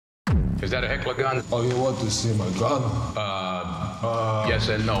Is that a heckler gun? Oh, you want to see my gun? Yes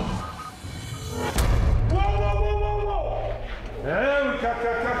and no.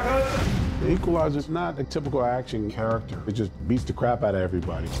 The Equalizer is not a typical action character. It just beats the crap out of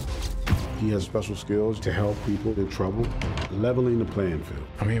everybody. He has special skills to help people in trouble, leveling the playing field.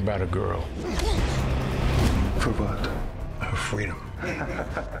 I'm here about a girl. For what? Her freedom.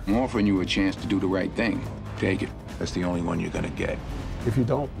 I'm offering you a chance to do the right thing. Take it. That's the only one you're gonna get. If you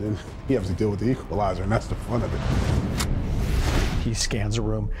don't, then he has to deal with the Equalizer, and that's the fun of it. He scans a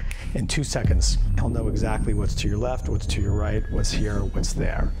room. In 2 seconds, he'll know exactly what's to your left, what's to your right, what's here, what's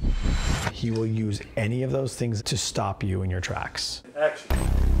there. He will use any of those things to stop you in your tracks. Action.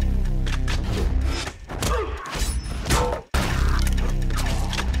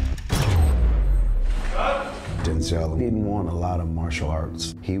 Denzel didn't want a lot of martial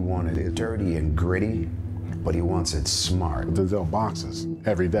arts. He wanted it dirty and gritty, but he wants it smart. Denzel boxes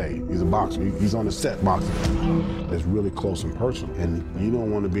every day. He's a boxer. He's on the set boxing. It's really close and personal, and you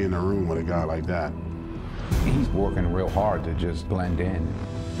don't want to be in a room with a guy like that. He's working real hard to just blend in.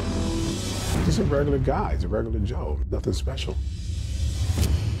 He's a regular guy. He's a regular Joe. Nothing special.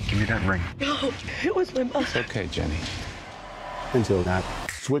 Give me that ring. No, it was my mother. It's okay, Jenny. Until that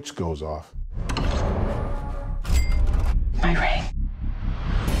switch goes off. My ring.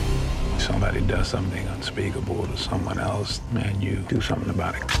 Somebody does something unspeakable to someone else, man, you do something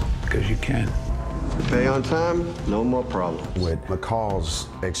about it, because you can. Pay on time, no more problem. With McCall's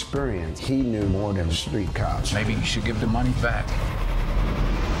experience, he knew more than street cops. Maybe you should give the money back.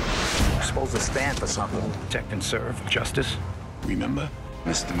 You're supposed to stand for something. Protect and serve justice. Remember?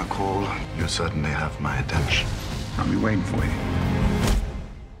 Mr. McCall, you certainly have my attention. I'll be waiting for you.